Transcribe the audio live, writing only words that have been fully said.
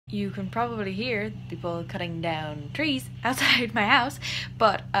You can probably hear people cutting down trees outside my house,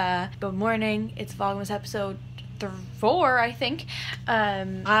 but good morning. It's VLOGMAS episode 4, I think.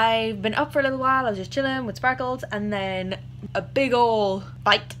 I've been up for a little while. I was just chilling with Sparkles, and then a big ol'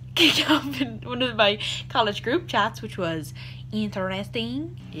 fight kicked off in one of my college group chats, which was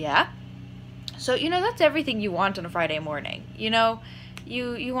interesting. Yeah. So, you know, that's everything you want on a Friday morning. You know,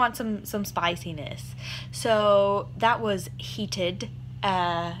 you want some spiciness. So that was heated.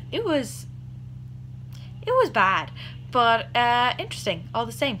 It was bad, but interesting all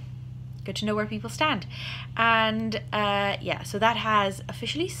the same. Good to know where people stand. And yeah, so that has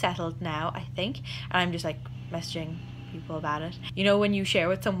officially settled now, I think, and I'm just like messaging people about it. You know, when you share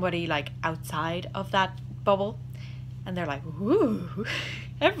with somebody like outside of that bubble and they're like, woo,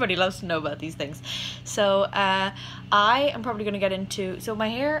 everybody loves to know about these things. So I am probably going to get into, so my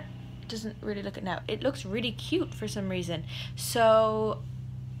hair doesn't really look it now. It looks really cute for some reason. So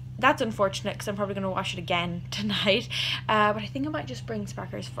that's unfortunate because I'm probably going to wash it again tonight. But I think I might just bring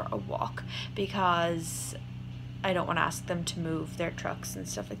Sparkers for a walk because I don't want to ask them to move their trucks and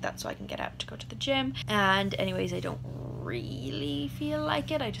stuff like that so I can get out to go to the gym. And anyways, I don't really feel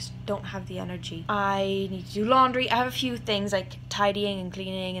like it. I just don't have the energy. I need to do laundry. I have a few things like tidying and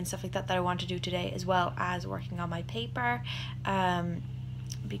cleaning and stuff like that that I want to do today, as well as working on my paper.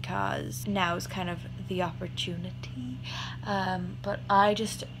 Because now is kind of the opportunity. But I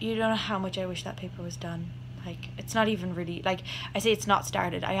just, you don't know how much I wish that paper was done. Like, it's not even really, like, I say it's not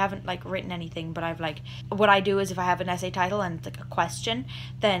started. I haven't like written anything, but I've like, what I do is if I have an essay title and it's like a question,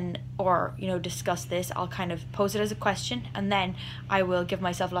 then, or, you know, discuss this, I'll kind of pose it as a question, and then I will give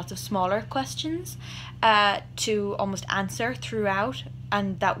myself lots of smaller questions to almost answer throughout,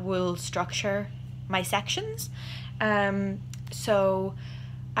 and that will structure my sections. So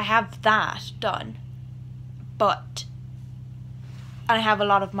I have that done, but I have a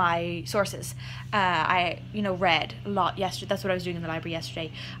lot of my sources. I, you know, read a lot yesterday. That's what I was doing in the library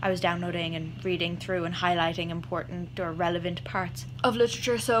yesterday. I was downloading and reading through and highlighting important or relevant parts of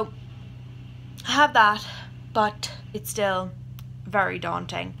literature. So I have that, but it's still very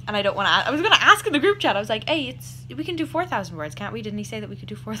daunting. And I don't want to, I was going to ask in the group chat. I was like, hey, we can do 4,000 words, can't we? Didn't he say that we could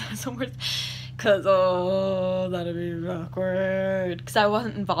do 4,000 words? Because, oh, that'd be awkward. Because I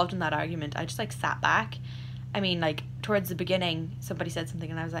wasn't involved in that argument. I just like sat back. I mean, like, towards the beginning, somebody said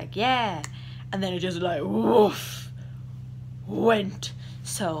something and I was like, yeah. And then it just like, woof, went.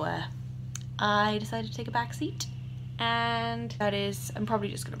 So I decided to take a back seat. And that is, I'm probably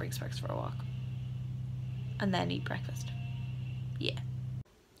just going to bring Sparks for a walk. And then eat breakfast. Yeah.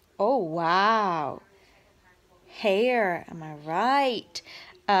 Oh, wow. Hair, am I right?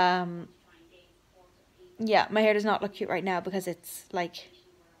 Yeah, my hair does not look cute right now because it's like,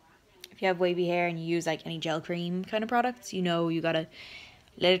 if you have wavy hair and you use like any gel cream kind of products, you know you gotta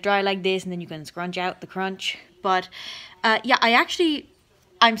let it dry like this and then you can scrunch out the crunch. But yeah, it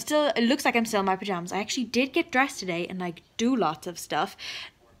looks like I'm still in my pajamas. I actually did get dressed today and like do lots of stuff.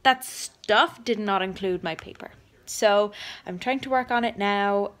 That stuff did not include my paper. So I'm trying to work on it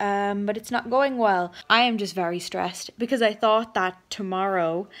now, but it's not going well. I am just very stressed because I thought that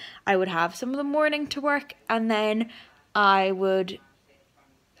tomorrow I would have some of the morning to work and then I would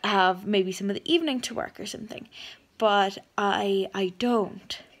have maybe some of the evening to work or something, but I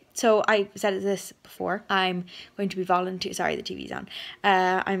don't. So I said this before, I'm going to be sorry, the TV's on.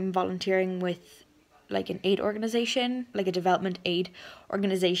 I'm volunteering with like an aid organization, like a development aid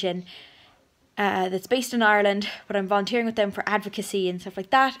organization that's based in Ireland, but I'm volunteering with them for advocacy and stuff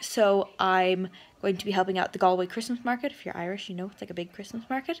like that. So I'm going to be helping out the Galway Christmas market. If you're Irish, you know it's like a big Christmas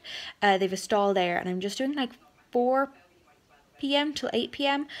market. They have a stall there and I'm just doing like 4 p.m. till 8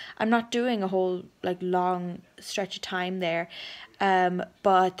 p.m. I'm not doing a whole like long stretch of time there,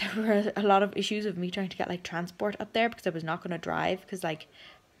 but there were a lot of issues of me trying to get like transport up there because I was not going to drive because like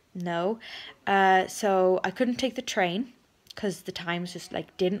no, so I couldn't take the train because the times just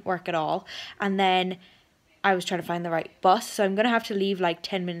like didn't work at all, and then I was trying to find the right bus, so I'm gonna have to leave like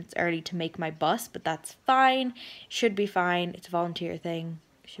 10 minutes early to make my bus, but that's fine, should be fine, it's a volunteer thing.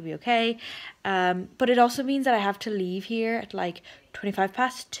 Should be okay, but it also means that I have to leave here at like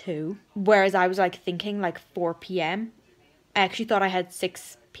 2:25, whereas I was like thinking like 4 p.m. I actually thought I had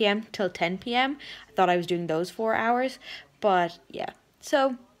 6 p.m. till 10 p.m. I thought I was doing those 4 hours, but yeah,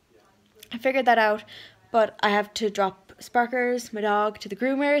 so I figured that out, but I have to drop Sparkers, my dog, to the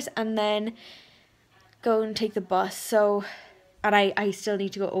groomers and then go and take the bus. So, and I still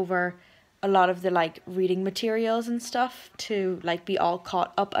need to go over a lot of the like reading materials and stuff to like be all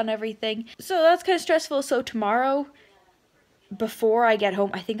caught up on everything. So that's kind of stressful. So tomorrow, before I get home,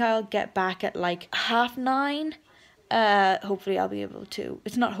 I think I'll get back at like 9:30. hopefully I'll be able to,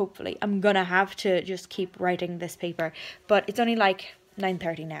 it's not hopefully, I'm gonna have to just keep writing this paper, but it's only like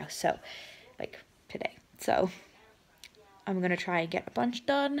 9:30 now, so like today, so I'm gonna try and get a bunch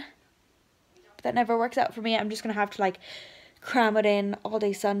done, but that never works out for me. I'm just gonna have to like cram it in all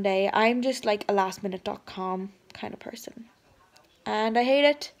day Sunday. I'm just like a lastminute.com kind of person, and I hate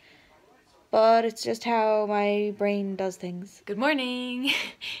it, but it's just how my brain does things. Good morning.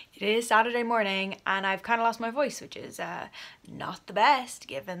 It is Saturday morning and I've kind of lost my voice, which is not the best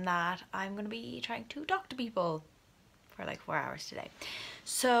given that I'm going to be trying to talk to people for like 4 hours today.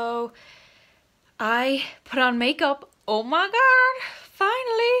 So I put on makeup. Oh my god,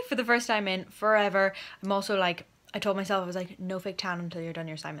 finally, for the first time in forever. I'm also like, I told myself, I was like, no fake tan until you're done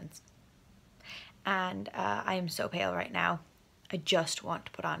your assignments. And I am so pale right now. I just want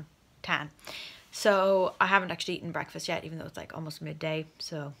to put on tan. So I haven't actually eaten breakfast yet, even though it's like almost midday,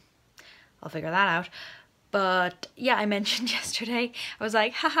 so I'll figure that out. But yeah, I mentioned yesterday, I was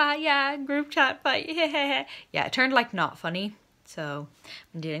like, haha, yeah, group chat fight, yeah, it turned like not funny, so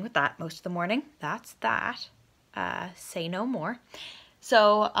I'm dealing with that most of the morning. That's that. Say no more.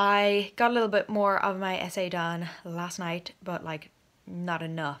 So I got a little bit more of my essay done last night, but like not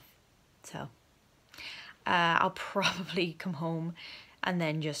enough, so I'll probably come home and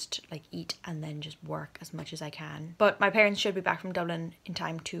then just like eat and then just work as much as I can. But my parents should be back from Dublin in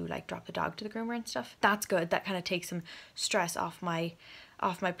time to like drop the dog to the groomer and stuff. That's good. That kind of takes some stress off my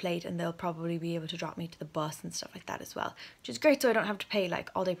plate, and they'll probably be able to drop me to the bus and stuff like that as well, which is great, so I don't have to pay like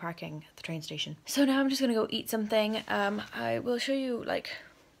all day parking at the train station. So now I'm just gonna go eat something. I will show you like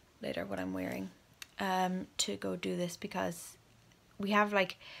later what I'm wearing to go do this, because we have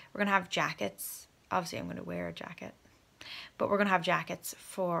like, we're gonna have jackets. Obviously I'm gonna wear a jacket, but we're gonna have jackets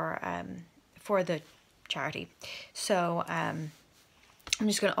for the charity. So I'm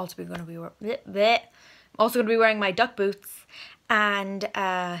just gonna also be wearing my duck boots, and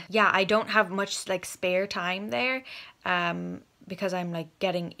yeah, I don't have much like spare time there because I'm like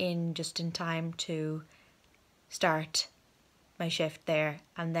getting in just in time to start my shift there,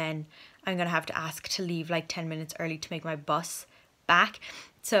 and then I'm gonna have to ask to leave like 10 minutes early to make my bus back.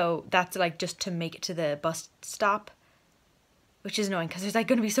 So that's like just to make it to the bus stop, which is annoying because there's like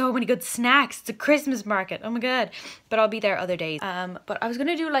going to be so many good snacks. It's a Christmas market. Oh my god. But I'll be there other days. But I was going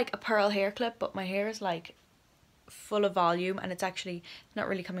to do like a pearl hair clip, but my hair is like full of volume and it's actually not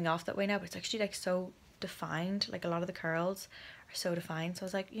really coming off that way now, but it's actually like so defined. Like a lot of the curls are so defined. So I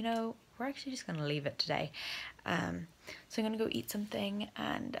was like, you know, we're actually just going to leave it today. So I'm going to go eat something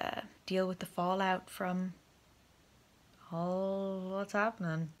and deal with the fallout from all what's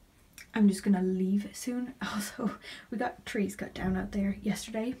happening. I'm just gonna leave soon. Also, we got trees cut down out there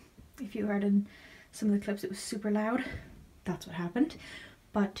yesterday. If you heard in some of the clips, it was super loud. That's what happened.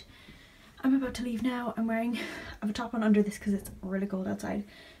 But I'm about to leave now. I have a top on under this because it's really cold outside.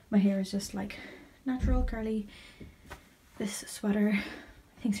 My hair is just like natural curly. This sweater,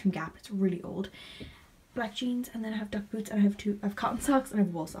 I think it's from Gap. It's really old. Black jeans, and then I have duck boots, and I have cotton socks and I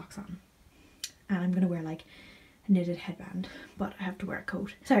have wool socks on. And I'm gonna wear like a knitted headband, but I have to wear a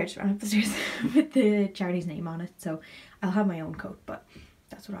coat. Sorry, I just ran up the stairs with the charity's name on it, so I'll have my own coat, but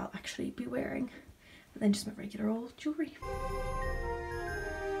that's what I'll actually be wearing. And then just my regular old jewellery.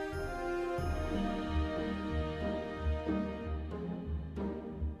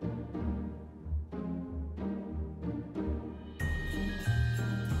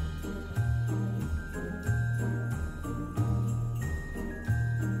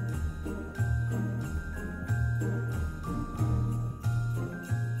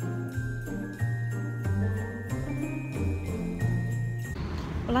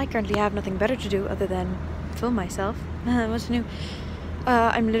 Well, I currently have nothing better to do other than film myself. What's new?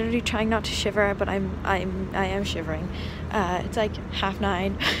 I'm literally trying not to shiver, but I am shivering. It's like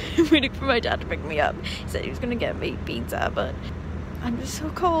 9:30. I'm waiting for my dad to pick me up. He said he was gonna get me pizza, but I'm just so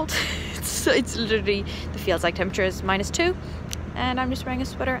cold. It's literally, the feels like temperature is -2, and I'm just wearing a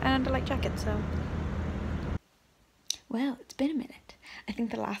sweater and a light jacket. So, well, it's been a minute. I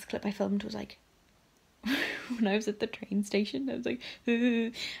think the last clip I filmed was like when I was at the train station. I was like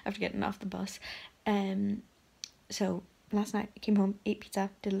after getting off the bus. So last night I came home, ate pizza,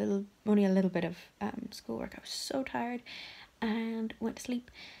 did only a little bit of schoolwork. I was so tired and went to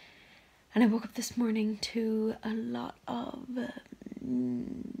sleep, and I woke up this morning to a lot of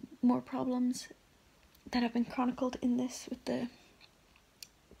more problems that have been chronicled in this with the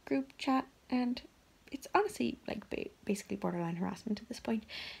group chat, and it's honestly like basically borderline harassment at this point.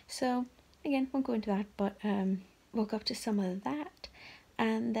 So again, won't go into that, but woke up to some of that,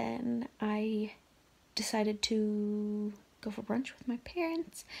 and then I decided to go for brunch with my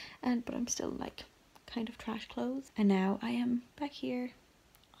parents, but I'm still like kind of trash clothes. And now I am back here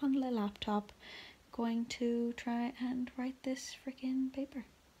on the laptop going to try and write this freaking paper.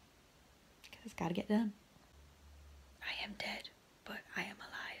 Because it's gotta get done. I am dead, but I am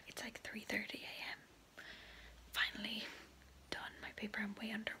alive. It's like 3:30 a.m. Finally done my paper. I'm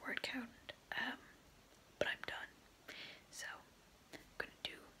way under word count.